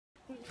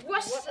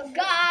What's up,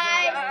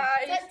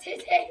 guys?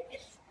 Today,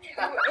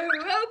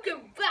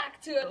 welcome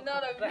back to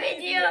another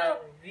video.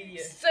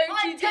 So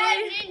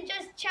today,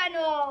 Ninja's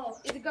channel.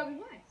 Is it gonna be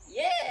mine?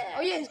 Yeah.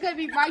 Oh yeah, it's gonna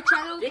be my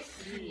channel.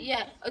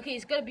 Yeah. Okay,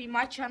 it's gonna be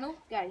my channel,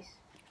 guys.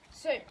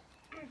 So I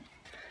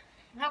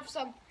have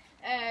some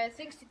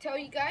things to tell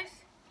you guys.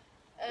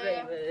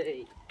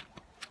 Wait.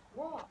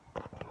 What?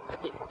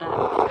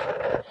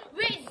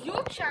 Where's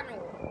your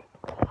channel?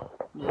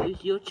 No,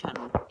 it's your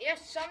channel.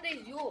 Yes,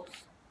 Sunday's yours.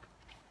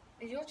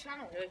 It's your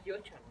channel. No, it's your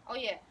channel. Oh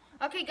yeah.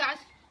 Okay, guys.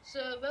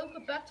 So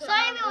welcome back to.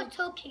 Sorry, we were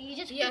talking. You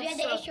just Yeah, forget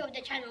the so- issue of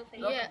the channel thing.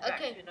 Yeah, Welcome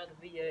back okay. to another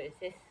video. It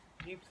says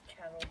Noob's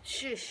channel.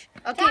 Shush.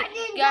 That Okay,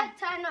 Ninja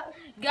channel.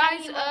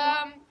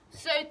 guys.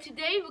 So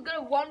today we're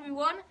gonna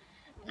 1v1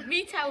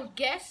 meet our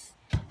guest,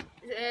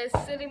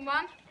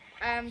 Suleiman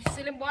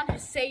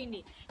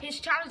Husseini. His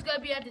channel's gonna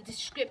be at the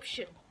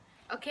description.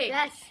 Okay.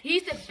 Yes.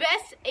 He's the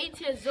best 8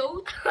 years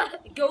old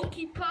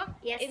goalkeeper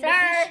Yes, in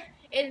sir.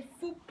 in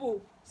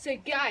football. So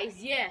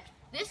guys, yeah,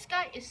 this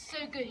guy is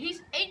so good.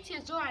 He's 8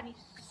 years old and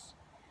he's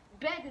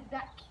better than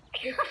that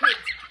kid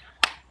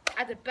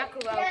at the back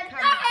of our Yes,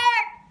 camera.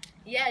 sir.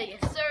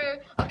 Yes,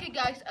 sir. Okay,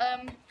 guys.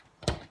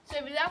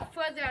 So without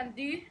further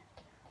ado,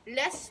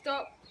 let's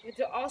start with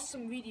the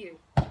awesome video,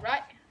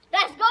 right?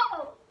 Let's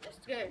go. Let's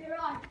go. You're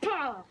on.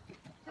 Pow!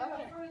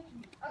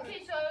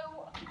 Okay, so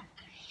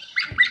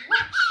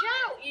watch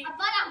out, you. I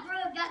thought I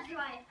broke. That's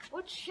right.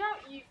 Watch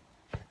out, you.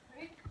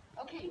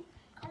 Okay,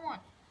 come on.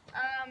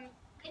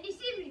 Can you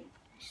see me?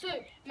 So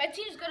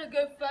Matien's gonna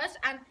go first,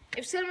 and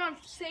if Suleiman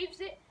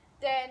saves it,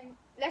 then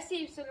let's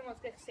see if Suleiman's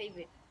gonna save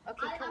it.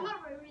 Okay, I'm come on.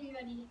 not really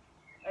ready.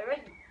 Are you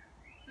ready?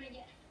 Ready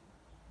yet?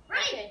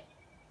 Ready. Okay.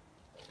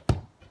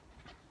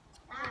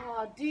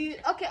 Oh, dude.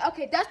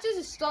 Okay. That's just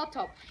a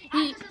startup.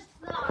 He, That's just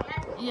slow.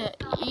 That's just yeah,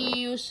 slow.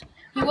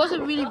 he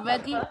wasn't really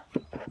ready.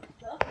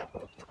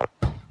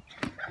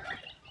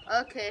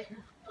 Okay.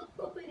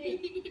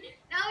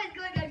 Now it's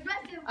going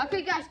aggressive.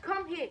 Okay, guys,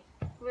 come here.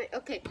 Wait.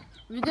 Okay,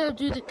 we're gonna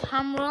do the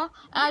camera.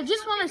 I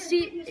just want to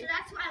see. So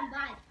that's why I'm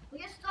bad. We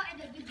just started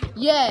the video.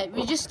 Yeah,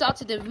 we just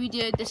started the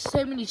video. There's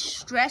so many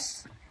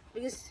stress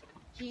because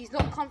he's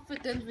not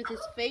confident with his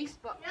face,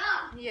 but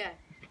Yeah. yeah.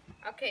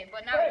 Okay,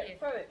 but now we're here.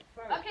 Throw it.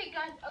 Okay,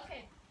 guys.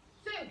 Okay,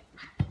 so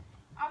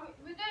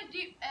we're gonna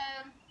do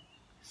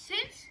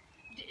since.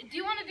 Do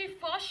you want to do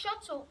fast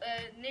shots or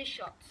near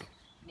shots?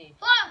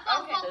 Four.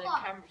 So the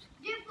camera's...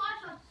 Do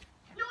fast shots.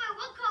 No, we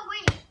walk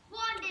away.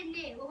 One in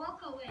there. We'll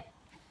walk away.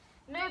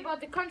 No,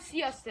 but they can't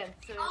see us then.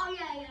 So. Oh,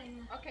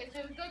 yeah. Okay, so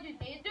we're gonna do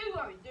near. Don't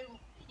worry.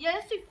 Yeah,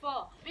 let's do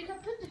far. We can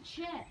put the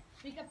chair.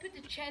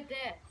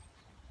 There.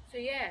 So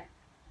yeah.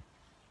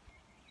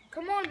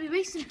 Come on, we're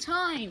wasting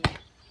time.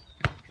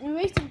 We're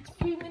wasting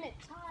 3-minute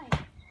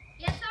time.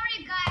 Yeah,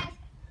 sorry, guys.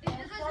 It's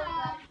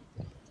because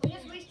we're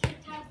just wasting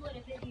time for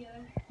the video.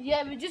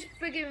 Yeah, we're just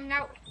figuring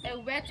out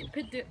where to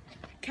put the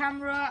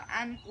camera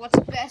and what's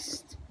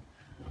best.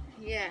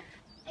 Yeah.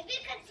 If you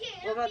can see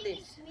it, What about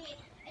this?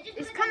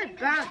 It's kind of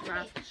bad,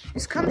 man.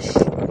 It's kind of,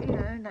 you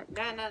know, like,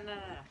 No.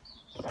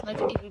 like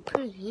if we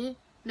put it here.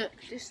 Look,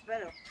 this is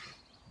better.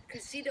 You can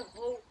see the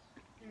whole,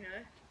 you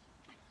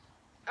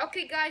know.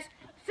 Okay, guys.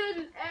 So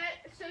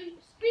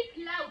speak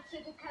loud so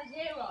they can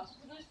hear us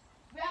because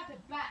we're at the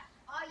back.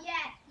 Oh,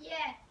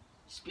 yeah.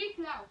 Speak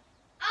loud.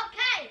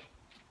 Okay.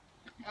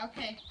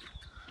 Okay.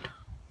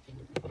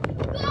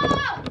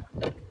 Go!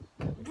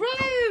 Bro!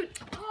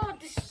 Oh,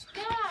 this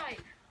guy.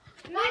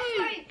 No.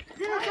 Sorry.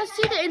 Then I can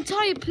see the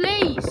entire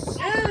place.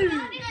 Having a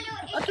little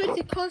I issue. thought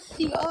they can't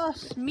see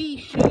us. Me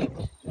shoot.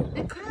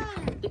 They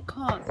can't. They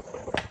can't.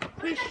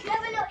 We have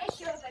a little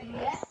issue over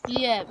here.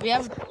 Yeah, we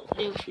have a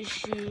little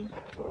issue.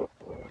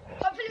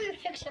 Hopefully we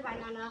fix it by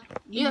now.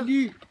 Yeah.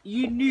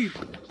 You knew.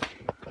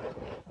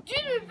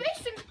 Dude, we're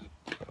wasting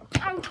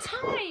our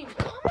time.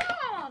 Come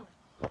on.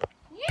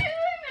 You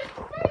even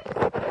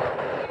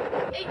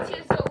 8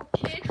 years old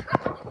kid.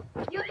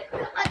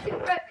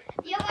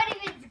 You won't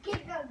even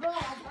get the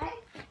goal,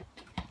 right?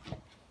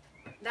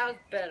 That was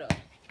better.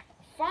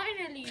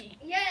 Finally.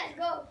 Yeah, let's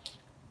go.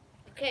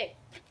 Okay,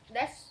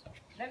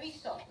 let me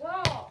start.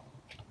 Oh.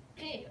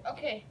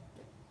 Okay.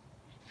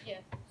 Yeah,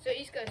 so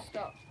he's gonna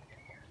start.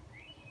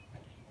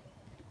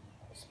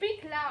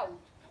 Speak loud.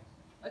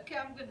 Okay,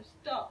 I'm gonna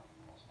stop.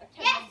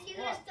 Yes, you're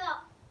gonna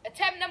stop.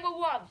 Attempt number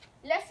 1.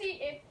 Let's see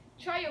if,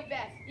 try your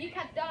best. You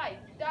can dive.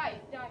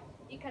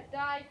 You can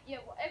dive, yeah,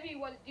 whatever you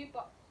want to do,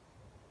 but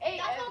hey,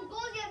 That's what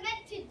goals you're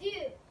meant to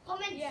do.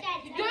 Common yeah,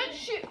 sense. you don't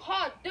shoot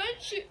hard.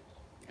 Don't shoot.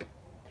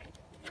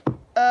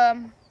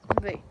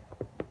 Wait.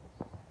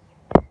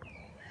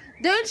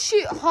 Don't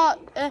shoot hard.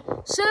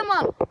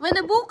 Suleiman, when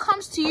the ball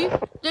comes to you,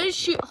 don't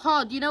shoot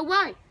hard. You know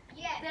why?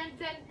 Yeah. Then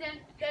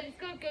it's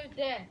gonna go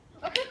there.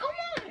 Okay, come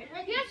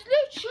on. He has no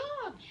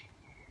charge.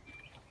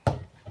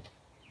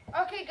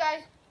 Okay,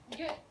 guys.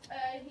 Good.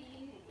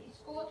 He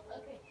scored.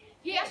 Okay.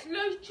 He has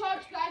low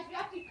charge, guys. We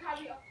have to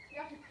carry on. We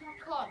have to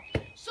crack on.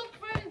 Stop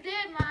throwing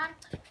there, man.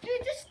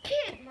 Dude, this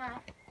kid, man.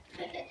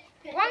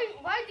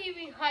 Why did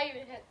we hire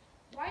him?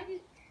 Why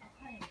did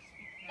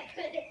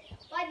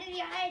Why did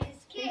you hide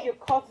this kid? He's your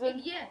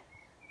cousin. Yeah.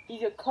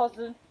 He's your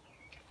cousin.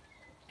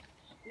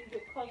 He's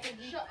your cousin.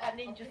 He's Shut a up,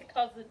 ninja's okay.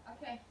 cousin.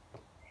 Okay.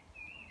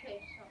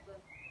 Okay,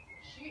 shotgun.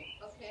 Shoot.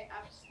 Okay, I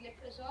have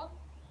slippers on.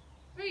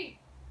 3,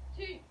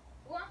 2,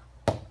 1.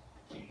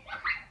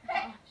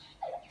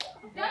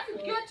 That's a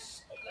good.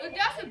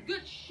 That's a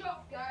good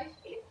shot, guys.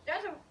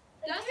 That's a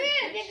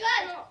good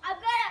shot. I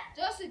better.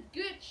 That's a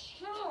good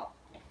shot.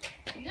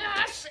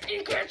 That's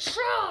a good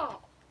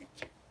shot.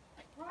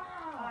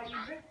 Ah, you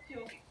ripped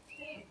your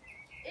thing.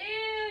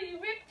 Ew, you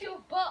ripped your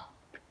butt.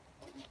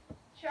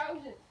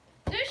 Trousers.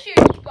 Don't show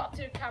your butt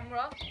to the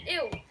camera.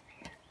 Ew.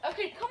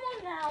 Okay, come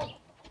on now.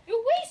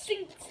 You're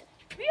wasting.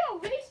 We are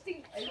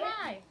wasting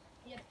time.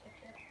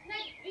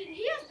 Like,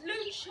 he has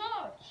low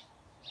charge.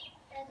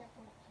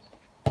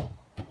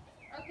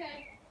 Okay.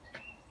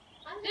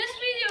 This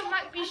video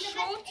might be I'm short.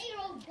 the best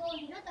 8-year-old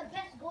goalie, not the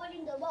best goalie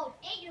in the world.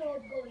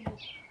 8-year-old goalie.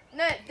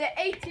 No, the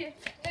 80.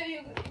 No,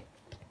 you.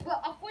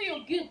 But I thought you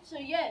were good, so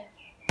yeah.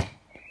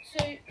 So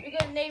we're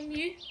gonna name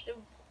you the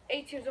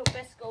 8 years old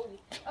best goalie.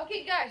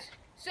 Okay, guys.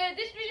 So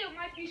this video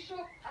might be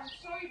short. I'm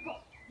sorry,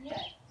 but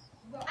yeah.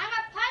 But, And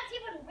my pants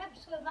even ripped,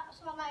 so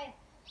my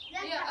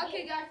legs yeah. are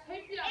Okay, big. guys.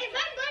 Hopefully. If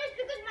I'm good, it's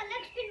because my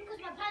legs fit,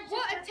 because my pants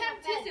What just ripped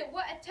attempt my is it?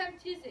 What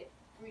attempt is it?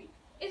 3.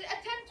 Is it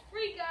attempt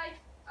 3, guys?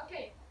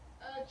 Okay.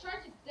 Try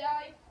to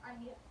dive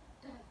and yeah,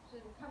 dive so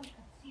the camera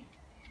can see.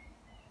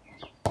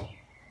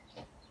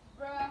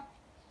 Bruh.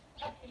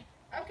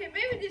 Okay,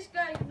 maybe this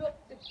guy is not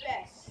the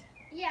best.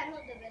 Yeah,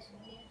 not the best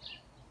one.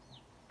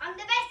 I'm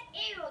the best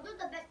 8-year-old, not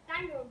the best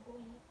 9-year-old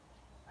goalie.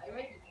 Are you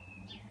ready?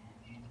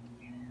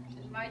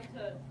 It's my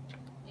turn.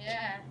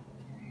 Yeah.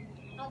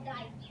 I'll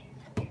die.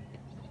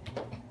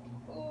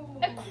 Ooh.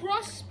 A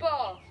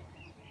crossbar.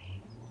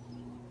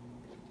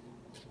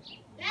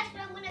 That's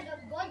why I'm gonna go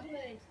God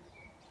mode.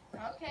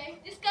 Okay.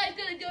 This guy's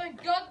gonna go in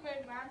God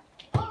mode, man.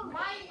 Oh,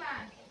 My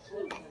man.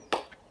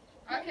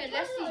 Okay,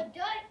 let's oh, see.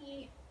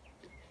 dirty.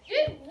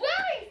 Dude,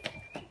 why?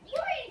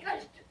 Why you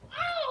guys?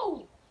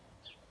 Ow!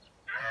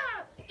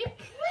 Ah! It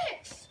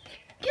pricks!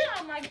 Get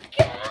out, man!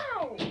 Get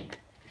out!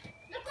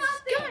 Look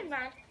This guy,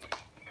 man.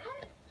 Come,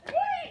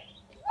 wait!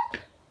 What?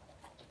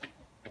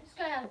 This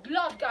guy has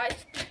blood,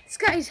 guys. This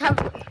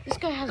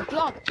guy has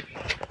blood.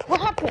 What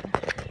happened?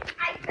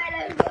 I fell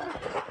over.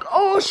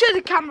 Oh, show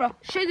the camera.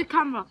 Show the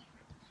camera.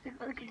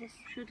 Look at this.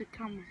 Show the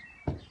camera.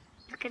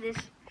 Look at this.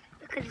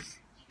 Look at this.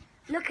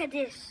 Look at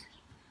this.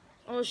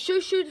 Oh, show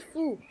the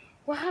fool.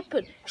 What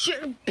happened? Do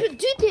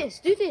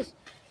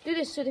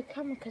this so the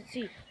camera can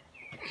see.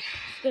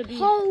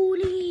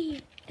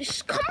 Holy.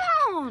 Just come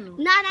on.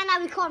 No,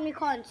 we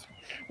can't.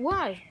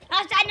 Why?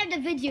 That's the end of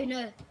the video,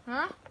 no.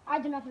 Huh? I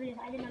do not for this.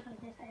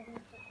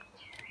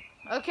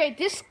 Okay,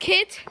 this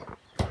kid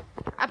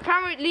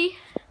apparently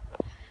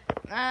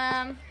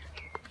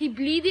he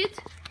bleeded.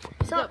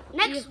 So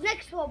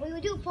next one we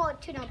will do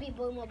part 2 now.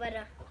 People more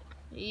better.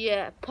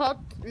 Yeah,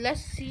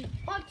 let's see.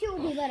 Part 2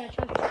 will be better.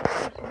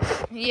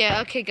 Trust me.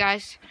 Yeah, okay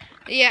guys.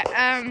 Yeah,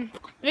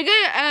 we're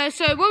gonna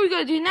so what are we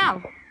gonna do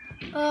now?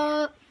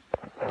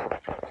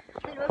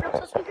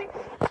 Roblox or something?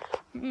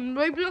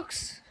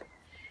 Roblox.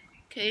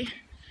 Okay.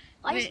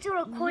 Are you still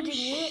recording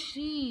it?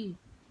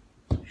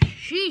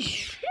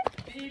 Sheesh.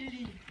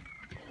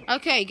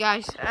 Okay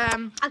guys,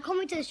 I can't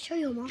wait to show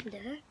your mom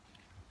there.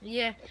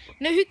 yeah.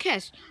 No, who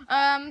cares?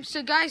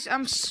 So guys,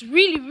 I'm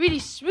really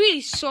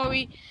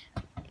sorry.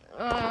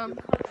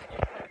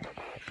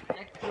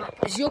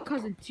 It's your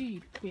cousin too,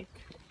 you prick.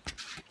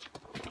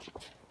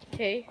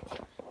 Okay.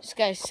 This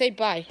guy, say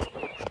bye.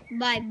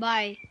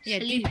 Bye. Yeah,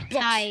 Sleep dude, box.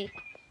 tight.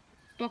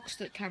 Box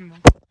the camera.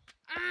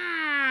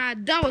 Ah,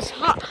 that was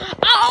hot.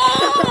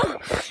 Oh!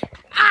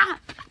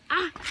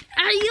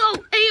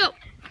 Yo.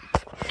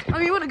 Oh,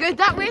 you wanna go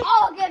that way?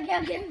 Oh,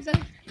 okay. So,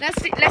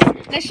 Let's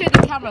show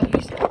the camera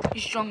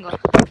who's stronger.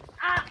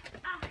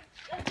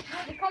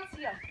 They can't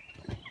see us.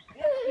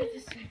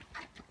 Listen,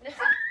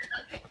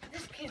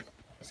 this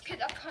kid,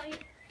 I can't.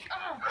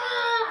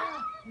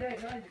 No, no, you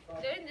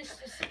Don't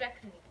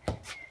disrespect me.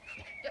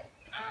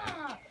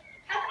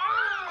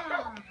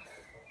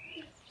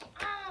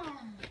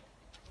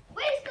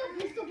 wait, stop.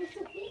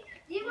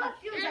 You know what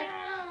feels like?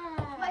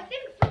 Well, I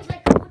think it feels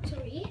like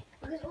watery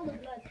because all the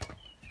blood.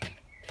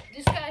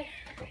 This guy.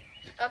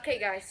 Okay,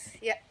 guys.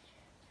 Yeah.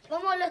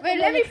 One more look. Wait,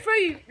 let me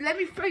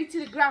throw you to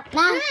the ground.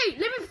 Nah. Hey,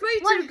 let me throw you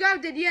to the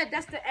ground. Then yeah,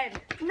 that's the end.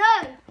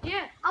 No,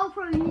 Yeah. I'll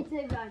throw you to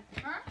the ground.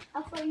 Huh?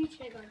 I'll throw you to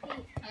the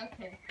ground.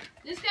 Okay.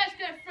 This guy's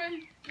gonna throw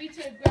me to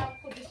the ground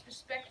for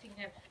disrespecting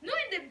him. Not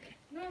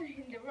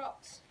in the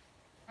rocks.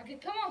 Okay,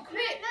 come on,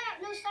 quick.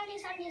 No, stand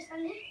here.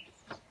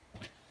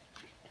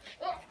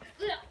 Oh,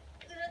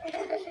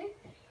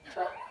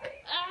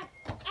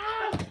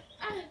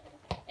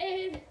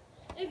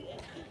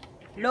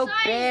 No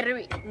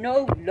battery.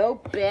 No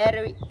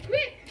battery.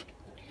 quick.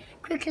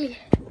 Quickly.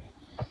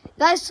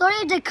 Guys,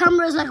 sorry the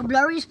camera is like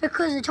blurry. It's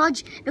because the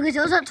charge, because it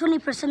was at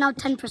 20%, now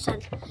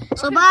 10%.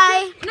 So Okay,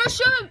 bye. No,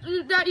 show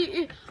him that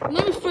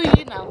let me throw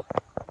you now.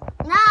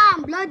 Nah,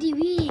 I'm bloody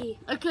wee.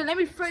 Okay, let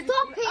me throw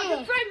Stop Okay,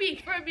 it.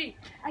 throw me.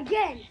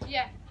 Again.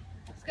 Yeah.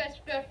 This guy's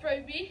gonna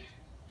throw me.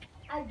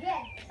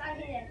 Again.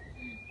 Stand here.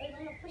 I'm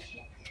gonna push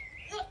it.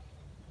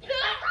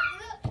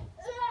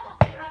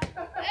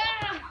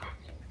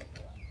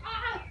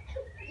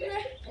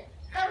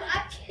 I'm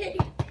actually.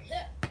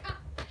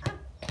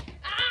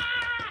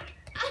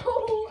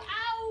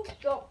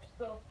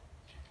 Stop.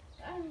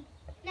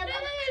 No,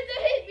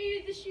 don't hit me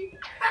with the shoe.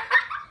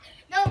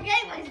 No,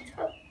 get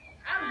myself.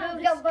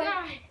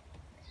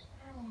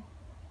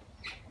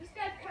 This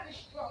guy's kind of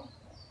strong.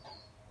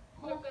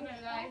 Not gonna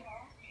lie.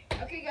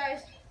 Okay,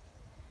 guys.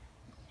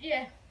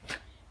 Yeah.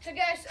 So,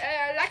 guys,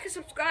 like and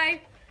subscribe,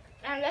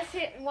 and let's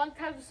hit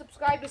 1,000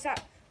 subscribers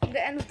at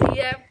the end of the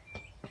year.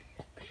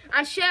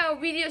 And share our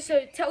video.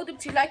 So tell them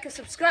to like and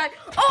subscribe.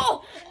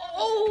 Oh!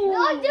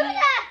 Don't do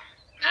that.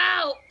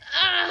 Ow!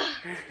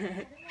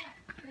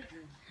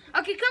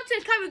 Okay, come to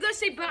the camera. We're gonna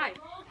say bye.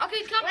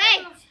 Okay, come.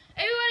 Wait.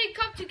 Everybody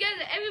come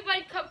together.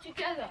 Everybody come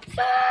together.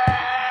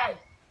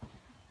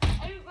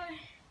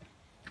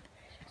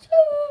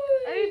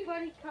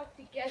 Everybody come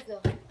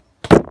together.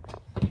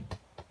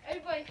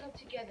 Everybody come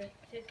together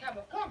to the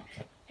camera. Come.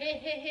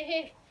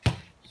 Hey.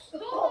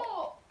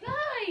 Stop,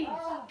 guys.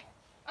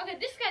 Okay,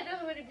 this guy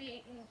doesn't want to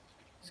be.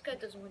 This guy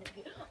doesn't want to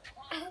be.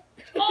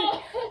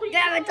 Oh,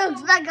 Damn it! Don't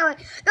smack on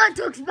me. Don't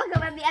talk smack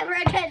on me ever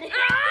again.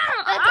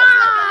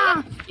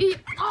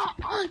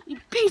 You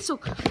piece of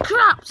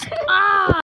crap.